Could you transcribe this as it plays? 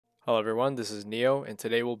Hello everyone, this is Neo, and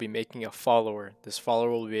today we'll be making a follower. This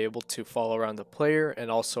follower will be able to follow around the player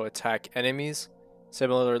and also attack enemies,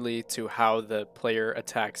 similarly to how the player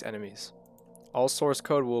attacks enemies. All source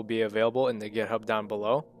code will be available in the GitHub down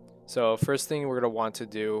below. So first thing we're going to want to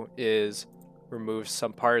do is remove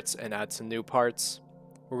some parts and add some new parts.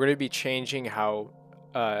 We're going to be changing how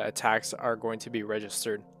attacks are going to be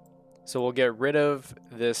registered. So we'll get rid of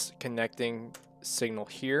this connecting signal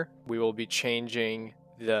here. We will be changing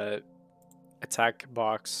the attack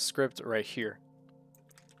box script right here.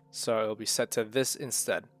 So it'll be set to this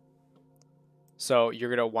instead. So you're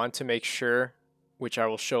going to want to make sure, which I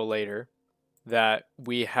will show later, that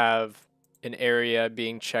we have an area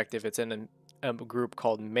being checked if it's in a group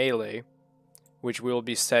called melee, which we will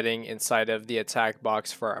be setting inside of the attack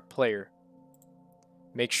box for our player.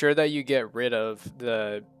 Make sure that you get rid of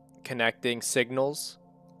the connecting signals,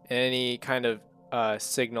 any kind of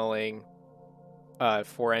signaling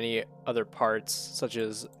for any other parts such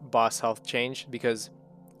as boss health change, because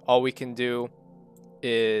all we can do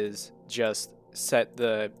is just set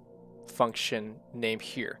the function name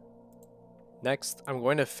here. Next, I'm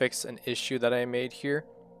going to fix an issue that I made here.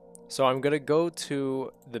 So I'm going to go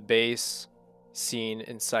to the base scene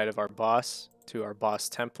inside of our boss, to our boss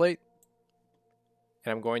template,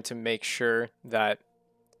 and I'm going to make sure that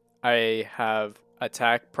I have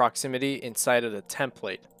attack proximity inside of the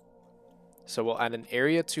template. So we'll add an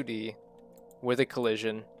area 2D with a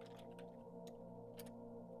collision.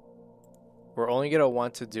 We're only going to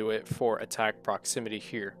want to do it for attack proximity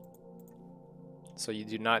here. So you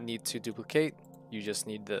do not need to duplicate, you just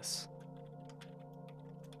need this.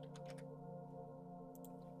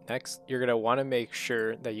 Next, you're going to want to make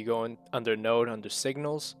sure that you go in under node, under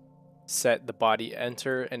signals, set the body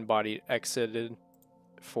enter and body exited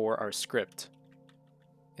for our script,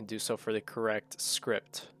 and do so for the correct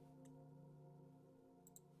script.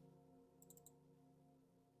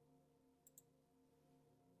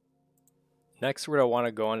 Next, we're going to want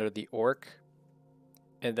to go under the orc,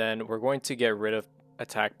 and then we're going to get rid of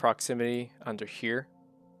attack proximity under here,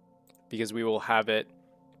 because we will have it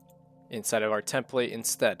inside of our template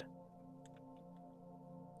instead.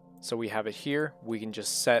 So we have it here, we can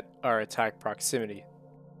just set our attack proximity.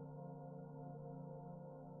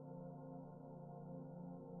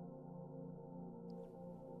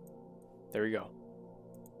 There we go.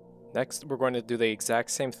 Next, we're going to do the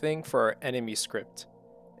exact same thing for our enemy script,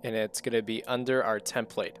 and it's going to be under our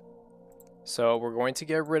template. So we're going to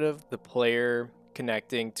get rid of the player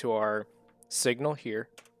connecting to our signal here.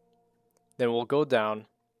 Then we'll go down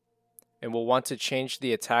and we'll want to change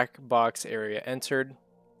the attack box area entered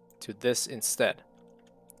to this instead.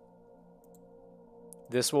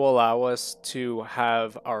 This will allow us to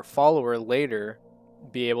have our follower later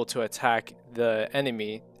be able to attack the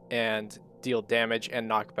enemy and deal damage and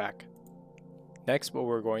knockback. Next, what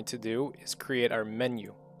we're going to do is create our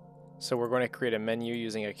menu. So we're going to create a menu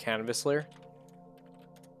using a canvas layer,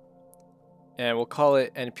 and we'll call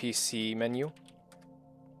it NPC menu.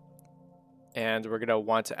 And we're going to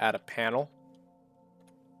want to add a panel.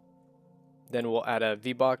 Then we'll add a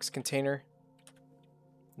VBox container.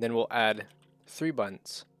 Then we'll add 3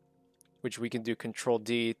 buttons, which we can do Control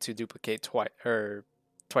D to duplicate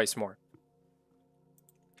twice more.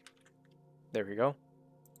 There we go.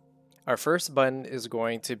 Our first button is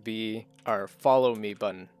going to be our follow me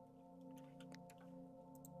button.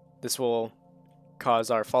 This will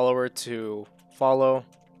cause our follower to follow,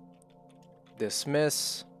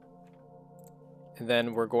 dismiss, and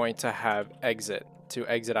then we're going to have exit to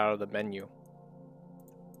exit out of the menu.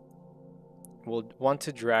 We'll want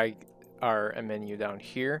to drag our menu down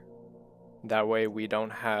here. That way we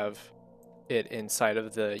don't have it inside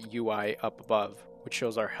of the UI up above, which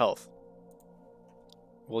shows our health.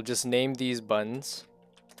 We'll just name these buttons.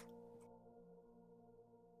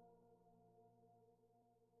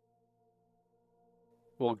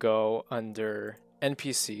 We'll go under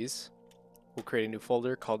NPCs. We'll create a new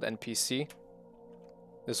folder called NPC.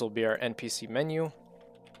 This will be our NPC menu.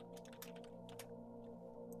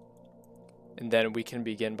 And then we can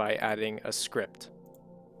begin by adding a script.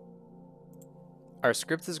 Our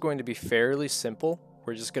script is going to be fairly simple.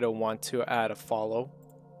 We're just going to want to add a follow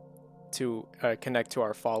to connect to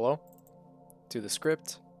our follow to the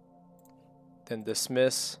script, then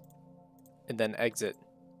dismiss, and then exit.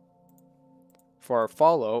 For our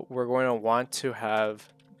follow, we're going to want to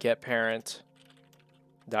have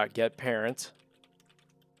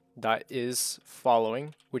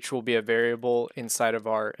getParent.getParent.isFollowing, which will be a variable inside of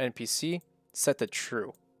our NPC set to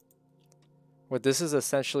true. What this is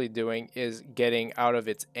essentially doing is getting out of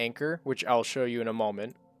its anchor, which I'll show you in a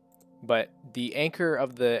moment. But the anchor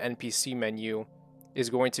of the NPC menu is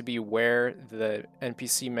going to be where the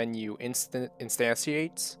NPC menu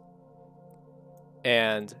instantiates,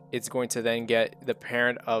 and it's going to then get the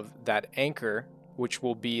parent of that anchor, which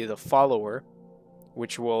will be the follower,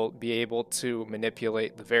 which will be able to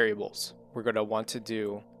manipulate the variables. We're going to want to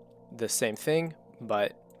do the same thing,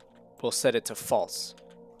 but we'll set it to false.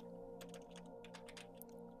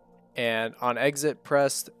 And on exit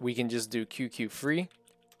pressed, we can just do QQ free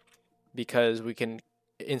because we can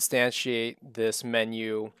instantiate this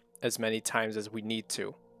menu as many times as we need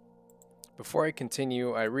to. Before I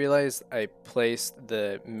continue, I realized I placed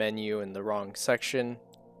the menu in the wrong section.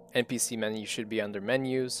 NPC menu should be under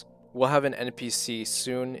menus. We'll have an NPC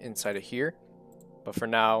soon inside of here, but for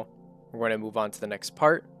now, we're going to move on to the next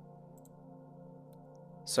part.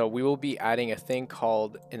 So we will be adding a thing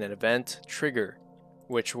called an event trigger,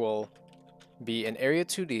 which will be an area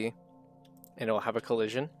 2D, and it'll have a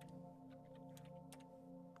collision.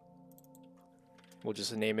 We'll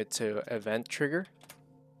just name it to event trigger.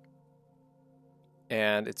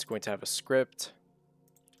 And it's going to have a script.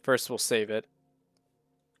 First, we'll save it.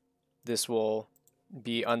 This will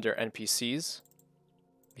be under NPCs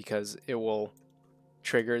because it will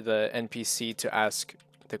trigger the NPC to ask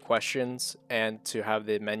the questions and to have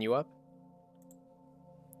the menu up.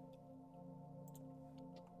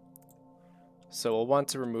 So we'll want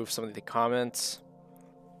to remove some of the comments.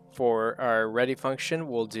 For our ready function,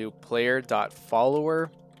 we'll do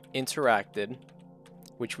player.follower interacted,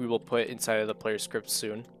 which we will put inside of the player script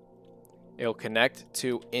soon. It'll connect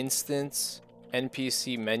to instance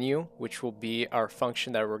NPC menu, which will be our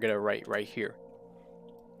function that we're going to write right here.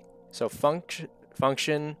 So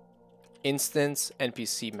function instance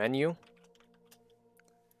NPC menu.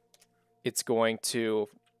 It's going to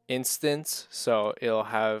instance, so it'll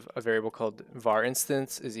have a variable called var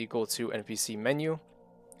instance is equal to NPC menu.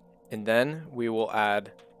 And then we will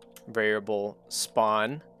add variable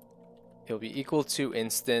spawn. It'll be equal to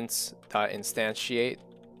instance.instantiate.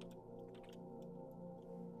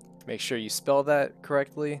 Make sure you spell that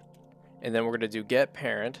correctly. And then we're going to do get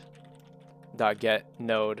parent dot get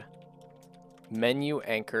node menu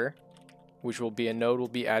anchor, which will be a node we'll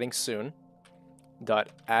be adding soon, dot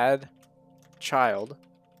add child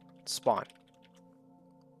spawn.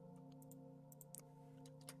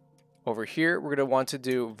 Over here, we're going to want to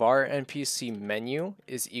do var npc menu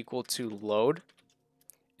is equal to load,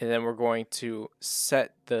 and then we're going to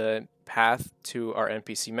set the path to our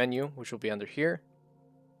npc menu, which will be under here,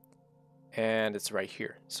 and it's right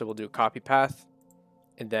here. So we'll do copy path,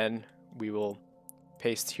 and then we will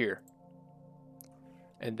paste here.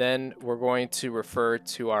 And then we're going to refer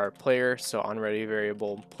to our player, so onReady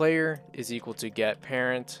variable player is equal to get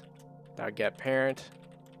parent dot get parent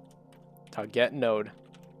dot get node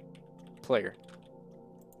player.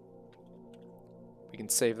 We can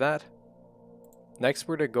save that. Next,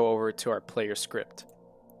 we're going to go over to our player script,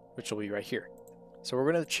 which will be right here. So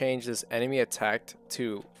we're going to change this enemy attacked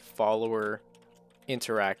to follower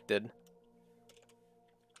interacted.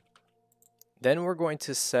 Then we're going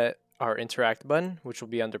to set our interact button, which will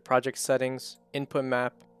be under project settings, input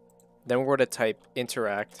map. Then we're going to type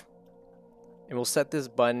interact, and we'll set this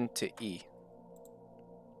button to E.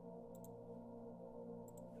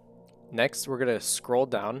 Next, we're going to scroll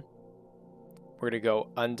down. We're going to go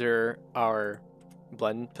under our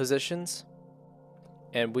blend positions,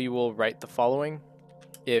 and we will write the following.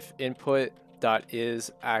 If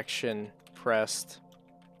input.isAction pressed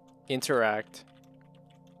interact,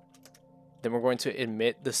 then we're going to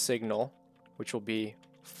emit the signal, which will be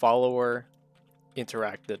follower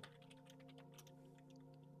interacted.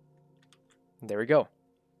 And there we go.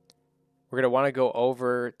 We're going to want to go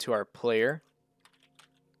over to our player,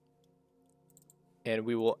 and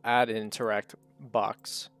we will add an interact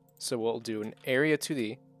box. So we'll do an area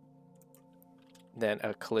 2D, then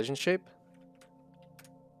a collision shape,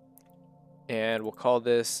 and we'll call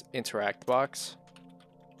this interact box.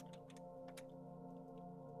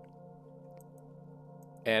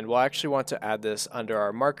 And we'll actually want to add this under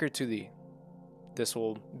our marker 2D. This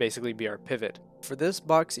will basically be our pivot. For this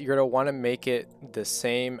box, you're going to want to make it the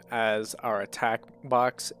same as our attack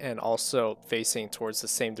box and also facing towards the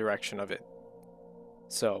same direction of it.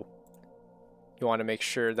 So you want to make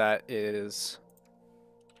sure that it is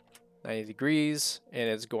 90 degrees and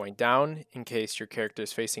it's going down in case your character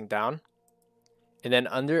is facing down. And then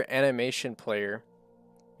under animation player,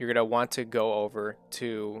 you're going to want to go over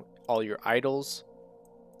to all your idles.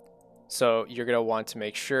 So you're going to want to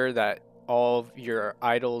make sure that all of your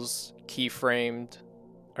idles are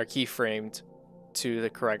keyframed to the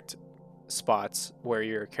correct spots where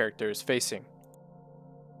your character is facing.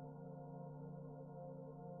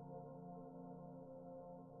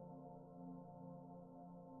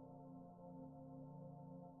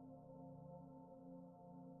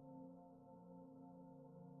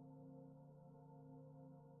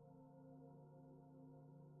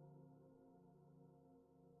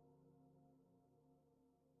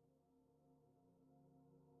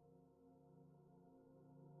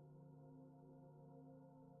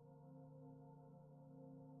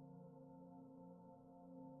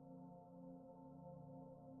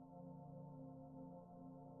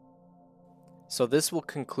 So this will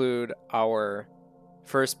conclude our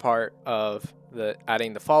first part of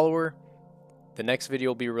adding the follower. The next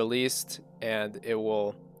video will be released and it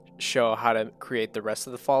will show how to create the rest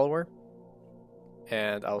of the follower.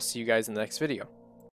 And I'll see you guys in the next video.